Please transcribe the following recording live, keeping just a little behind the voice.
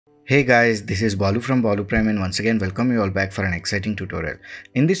Hey guys, this is Balu from Balu Prime and once again welcome you all back for an exciting tutorial.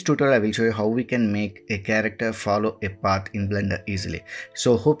 In this tutorial I will show you how we can make a character follow a path in Blender easily.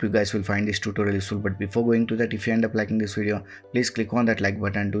 So hope you guys will find this tutorial useful, but before going to that, if you end up liking this video, please click on that like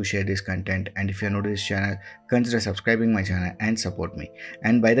button to share this content, and if you are new to this channel, consider subscribing my channel and support me.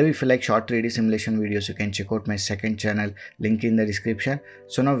 And by the way, if you like short 3D simulation videos, you can check out my second channel, link in the description.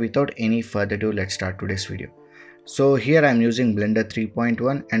 So now without any further ado, let's start today's video. So here I'm using Blender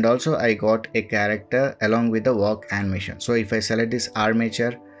 3.1 and also I got a character along with the walk animation. So if I select this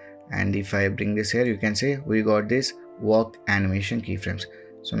armature and if I bring this here, you can see we got this walk animation keyframes.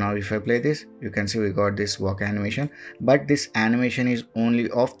 So now if I play this, you can see we got this walk animation, but this animation is only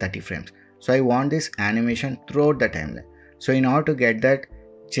of 30 frames. So I want this animation throughout the timeline. So in order to get that,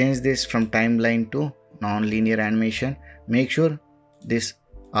 change this from timeline to non-linear animation. Make sure this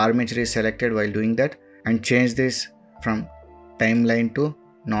armature is selected while doing that, and change this from timeline to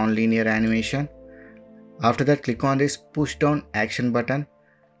non-linear animation. After that, click on this push down action button.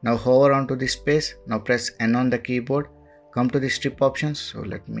 Now hover onto this space. Now press N on the keyboard. Come to the strip options. So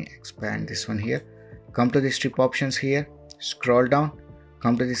let me expand this one here. Come to the strip options here. Scroll down.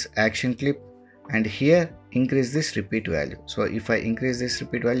 Come to this action clip, and here increase this repeat value. So if I increase this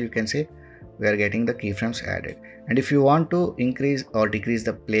repeat value, you can see we are getting the keyframes added. And if you want to increase or decrease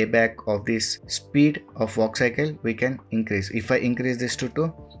the playback of this speed of walk cycle, we can increase. If I increase this to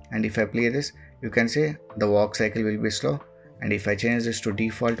 2 and if I play this, you can see the walk cycle will be slow, and if I change this to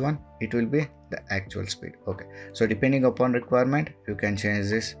default one, it will be the actual speed. Okay, so depending upon requirement, you can change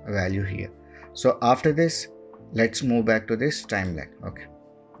this value here. So after this, let's move back to this timeline. Okay,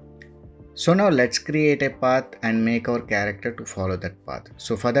 so now let's create a path and make our character to follow that path.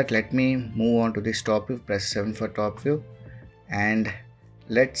 So for that, let me move on to this top view, press 7 for top view, and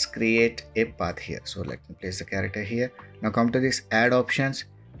let's create a path here. So let me place the character here. Now come to this add options,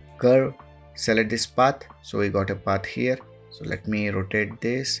 curve, select this path. So we got a path here. So let me rotate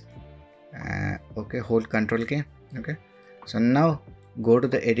this. Okay, hold Control key. Okay, so now go to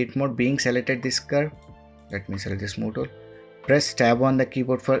the edit mode. Being selected this curve, let me select this smooth tool. Press tab on the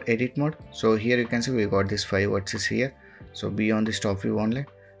keyboard for edit mode. So here you can see we got this 5 vertices here. So be on this top view only.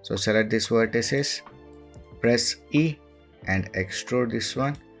 So select this vertices, press E and extrude this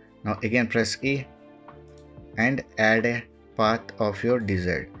one. Now again press E and add a path of your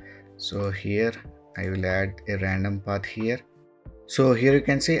desired. So here I will add a random path here. So here you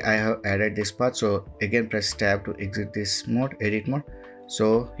can see I have added this path. So again press tab to exit this mode, edit mode.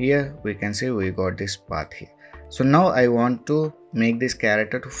 So here we can see we got this path here. So now I want to make this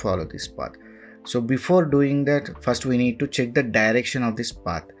character to follow this path. So before doing that, first we need to check the direction of this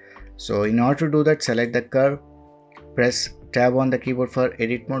path. So in order to do that, select the curve, press tab on the keyboard for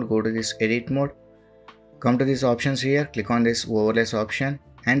edit mode, go to this edit mode, come to these options here, click on this overlays option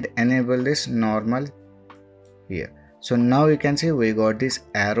and enable this normal here. So now you can see we got this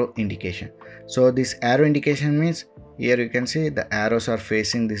arrow indication. So this arrow indication means here you can see the arrows are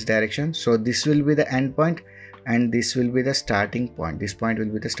facing this direction. So this will be the end point and this will be the starting point. This point will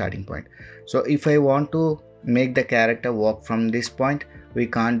be the starting point. So if I want to make the character walk from this point, we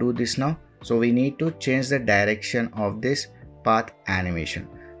can't do this now. So we need to change the direction of this path animation.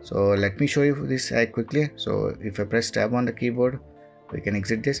 So let me show you this quickly. So if I press tab on the keyboard, we can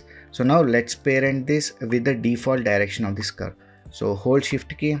exit this. So now let's parent this with the default direction of this curve. So hold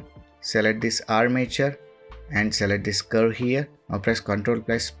shift key, select this armature and select this curve here. Now press Ctrl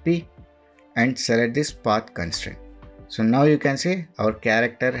plus P and select this path constraint. So now you can see our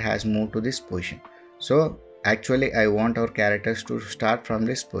character has moved to this position. So actually I want our characters to start from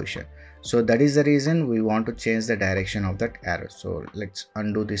this position. So that is the reason we want to change the direction of that arrow. So let's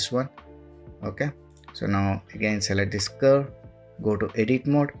undo this one. Okay, so now again select this curve, go to edit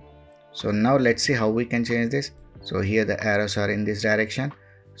mode. So now let's see how we can change this. So here the arrows are in this direction.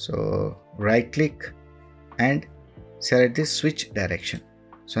 So right click and select this switch direction.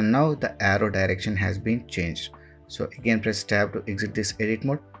 So now the arrow direction has been changed. So again press tab to exit this edit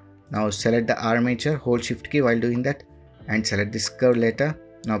mode. Now select the armature, hold shift key while doing that and select this curve later.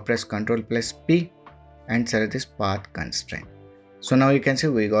 Now press Ctrl plus P and select this path constraint. So now you can see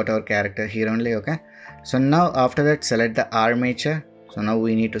we got our character here only. Okay, so now after that select the armature. So now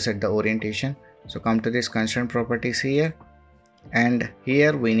we need to set the orientation. So come to this constraint properties here and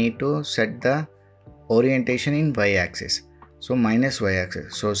here we need to set the orientation in y-axis. So minus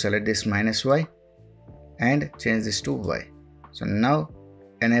y-axis. So select this minus y and change this to y. So now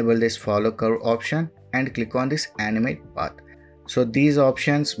enable this follow curve option and click on this animate path. So these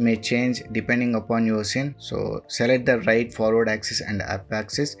options may change depending upon your scene. So select the right forward axis and up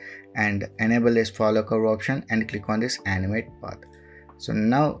axis and enable this follow curve option and click on this animate path. So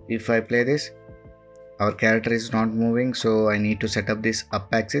now if I play this, our character is not moving, so I need to set up this up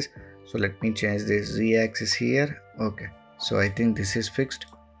axis. So let me change this Z axis here. Okay, so I think this is fixed.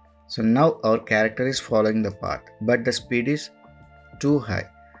 So now our character is following the path, but the speed is too high.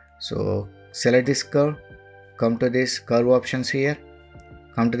 So select this curve, come to this curve options here,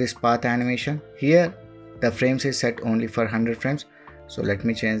 come to this path animation. Here the frames is set only for 100 frames. So let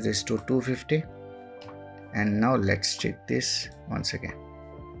me change this to 250. And now let's check this once again.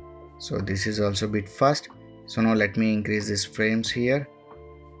 So this is also a bit fast. So now let me increase this frames here.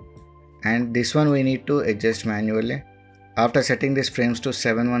 And this one we need to adjust manually. After setting this frames to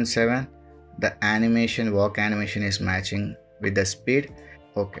 717, the animation, walk animation is matching with the speed.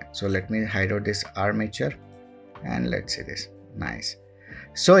 Okay, so let me hide out this armature and let's see this. Nice.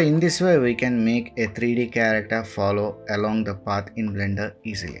 So in this way we can make a 3D character follow along the path in Blender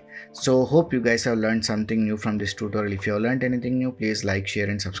easily. So hope you guys have learned something new from this tutorial. If you have learned anything new, please like, share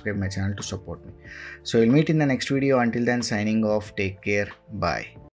and subscribe my channel to support me. So we'll meet in the next video. Until then, signing off. Take care. Bye.